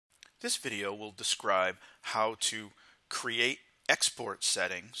This video will describe how to create export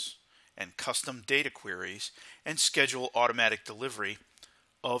settings and custom data queries and schedule automatic delivery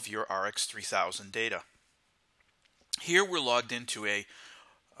of your RX3000 data. Here we're logged into an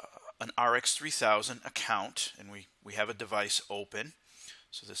RX3000 account, and we have a device open.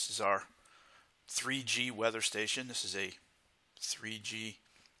 So this is our 3G weather station. This is a 3G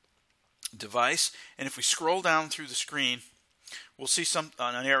device, and if we scroll down through the screen, we'll see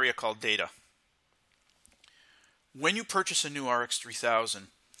an area called data. When you purchase a new RX3000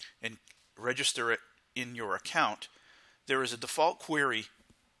 and register it in your account, there is a default query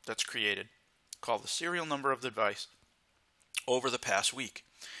that's created called the serial number of the device over the past week,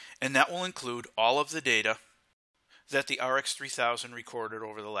 and that will include all of the data that the RX3000 recorded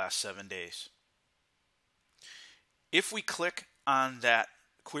over the last 7 days. If we click on that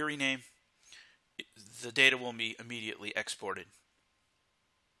query name, the data will be immediately exported.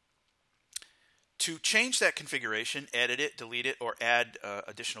 To change that configuration, edit it, delete it, or add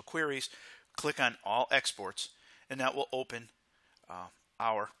additional queries, click on All Exports, and that will open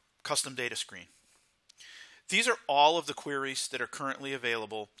our custom data screen. These are all of the queries that are currently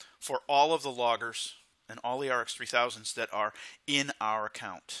available for all of the loggers and all the RX3000s that are in our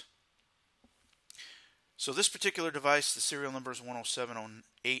account. So this particular device, the serial number is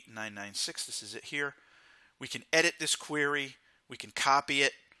 10708-996. This is it here. We can edit this query, we can copy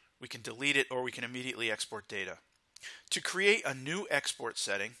it, we can delete it, or we can immediately export data. To create a new export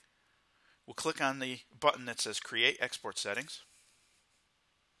setting, we'll click on the button that says Create Export Settings.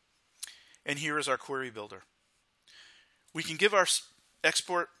 And here is our query builder. We can give our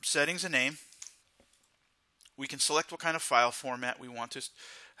export settings a name. We can select what kind of file format we want to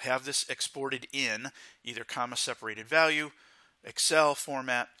have this exported in, either comma separated value, Excel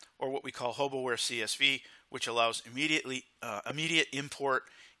format, or what we call HOBO CSV, which allows immediate import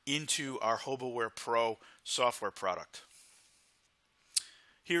into our HOBO Pro software product.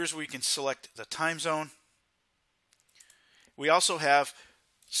 Here's where we can select the time zone. We also have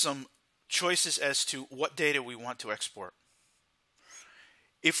some choices as to what data we want to export.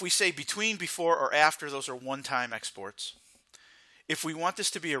 If we say between, before, or after, those are one-time exports. If we want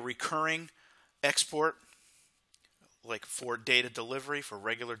this to be a recurring export, like for data delivery, for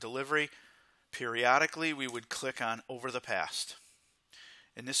regular delivery, periodically we would click on Over the Past.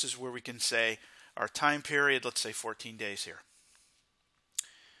 And this is where we can say our time period, let's say 14 days here.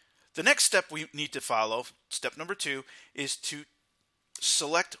 The next step we need to follow, step number 2, is to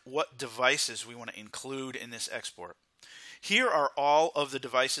select what devices we want to include in this export. Here are all of the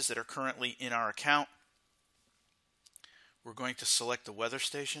devices that are currently in our account. We're going to select the weather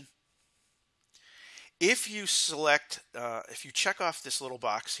station. If you check off this little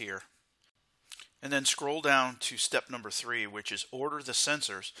box here, and then scroll down to step number 3, which is order the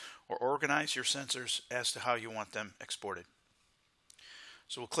sensors, or organize your sensors as to how you want them exported.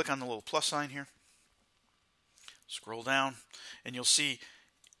 So we'll click on the little plus sign here, scroll down, and you'll see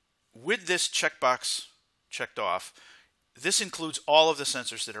with this checkbox checked off, this includes all of the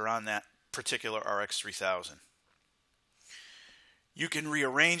sensors that are on that particular RX3000. You can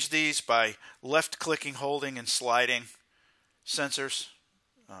rearrange these by left-clicking, holding, and sliding sensors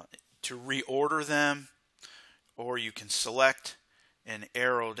to reorder them, or you can select and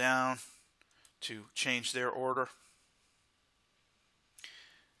arrow down to change their order.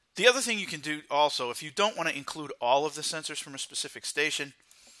 The other thing you can do also, if you don't want to include all of the sensors from a specific station,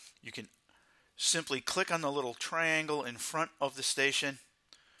 you can simply click on the little triangle in front of the station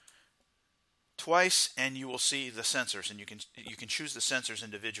twice, and you will see the sensors, and you can choose the sensors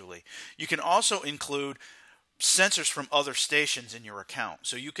individually. You can also include sensors from other stations in your account.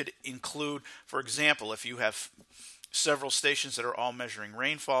 So you could include, for example, if you have several stations that are all measuring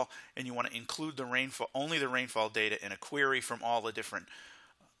rainfall and you want to include the rainfall, only the rainfall data in a query from all the different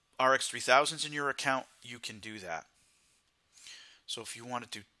RX3000s in your account, you can do that. So if you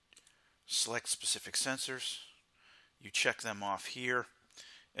wanted to select specific sensors, you check them off here,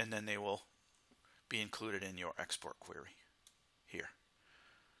 and then they will be included in your export query here.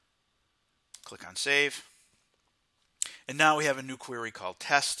 Click on Save. And now we have a new query called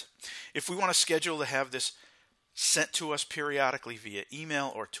Test. If we want to schedule to have this sent to us periodically via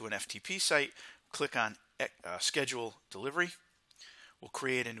email or to an FTP site, click on Schedule Delivery. We'll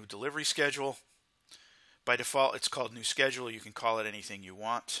create a new delivery schedule. By default, it's called New Schedule. You can call it anything you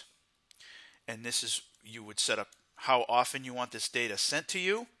want. And this is, you would set up how often you want this data sent to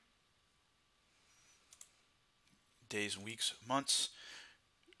you. Days, weeks, months.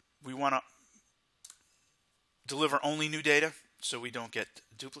 We want to deliver only new data so we don't get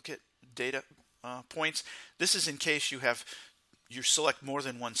duplicate data points. This is in case you have you select more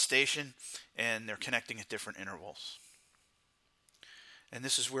than one station, and they're connecting at different intervals. And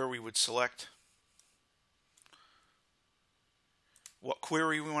this is where we would select what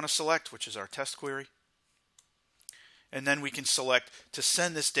query we want to select, which is our test query. And then we can select to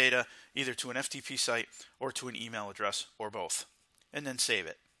send this data either to an FTP site or to an email address or both, and then save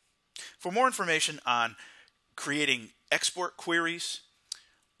it. For more information on creating export queries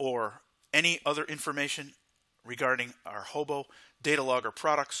or any other information regarding our HOBO data logger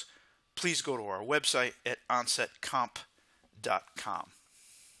products, please go to our website at onsetcomp.com.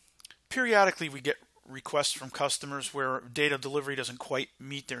 Periodically, we get requests from customers where data delivery doesn't quite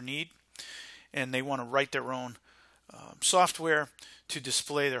meet their need, and they want to write their own software to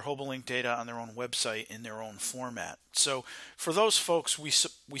display their HOBOlink data on their own website in their own format. So for those folks, we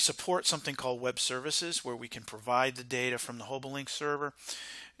support something called web services, where we can provide the data from the HOBOlink server,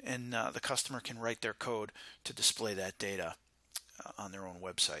 and the customer can write their code to display that data on their own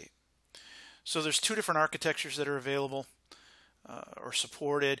website. So there's two different architectures that are available or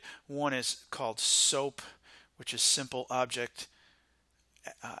supported. One is called SOAP, which is Simple Object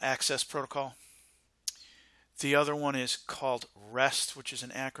Access Protocol. The other one is called REST, which is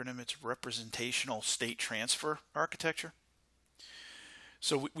an acronym. It's Representational State Transfer Architecture.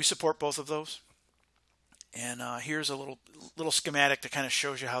 So we support both of those. And here's a little schematic that kind of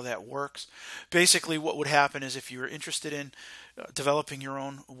shows you how that works. Basically, what would happen is if you're interested in developing your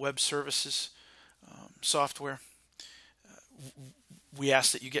own web services software, we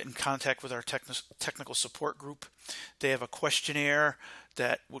ask that you get in contact with our technical support group. They have a questionnaire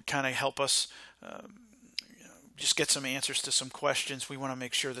that would kind of help us just get some answers to some questions. We want to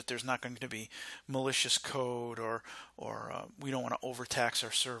make sure that there's not going to be malicious code or we don't want to overtax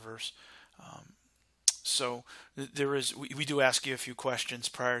our servers. So we do ask you a few questions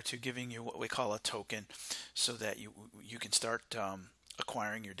prior to giving you what we call a token, so that you can start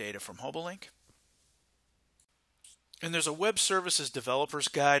acquiring your data from HOBOlink. And there's a web services developers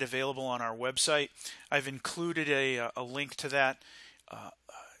guide available on our website. I've included a link to that,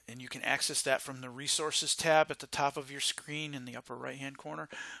 and you can access that from the resources tab at the top of your screen in the upper right hand corner.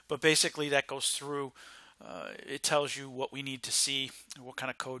 But basically that goes through, it tells you what we need to see, what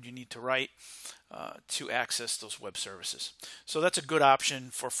kind of code you need to write to access those web services. So that's a good option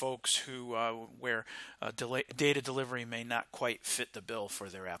for folks who where data delivery may not quite fit the bill for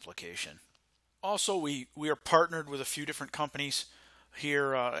their application. Also, we are partnered with a few different companies.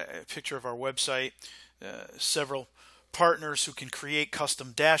 Here, a picture of our website, several partners who can create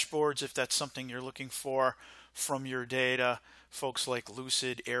custom dashboards if that's something you're looking for from your data. Folks like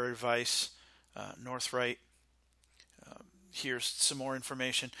Lucid, Air Advice, Northright. Here's some more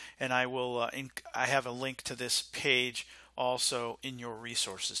information, and I have a link to this page also in your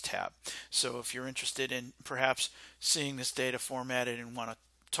resources tab. So if you're interested in perhaps seeing this data formatted and want to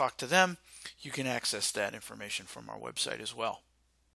talk to them, you can access that information from our website as well.